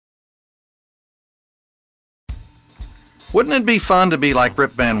Wouldn't it be fun to be like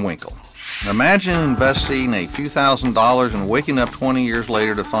Rip Van Winkle? Imagine investing a few $1,000s and waking up 20 years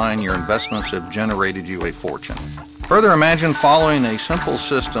later to find your investments have generated you a fortune. Further, imagine following a simple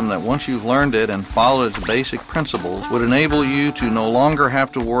system that once you've learned it and followed its basic principles would enable you to no longer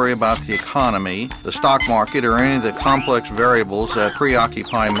have to worry about the economy, the stock market, or any of the complex variables that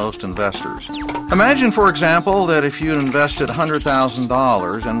preoccupy most investors. Imagine, for example, that if you had invested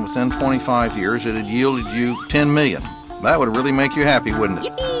 $100,000 and within 25 years it had yielded you $10 million. That would really make you happy, wouldn't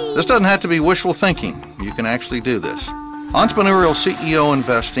it? This doesn't have to be wishful thinking. You can actually do this. Entrepreneurial CEO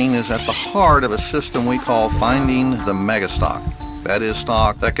investing is at the heart of a system we call finding the megastock. That is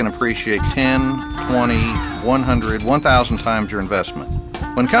stock that can appreciate 10, 20, 100, 1,000 times your investment.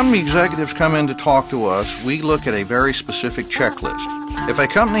 When company executives come in to talk to us, we look at a very specific checklist. If a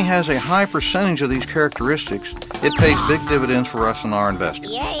company has a high percentage of these characteristics, it pays big dividends for us and our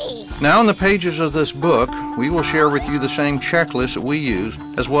investors. Yay! Now in the pages of this book, we will share with you the same checklist that we use,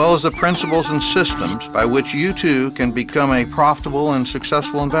 as well as the principles and systems by which you too can become a profitable and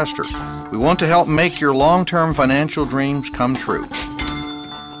successful investor. We want to help make your long-term financial dreams come true.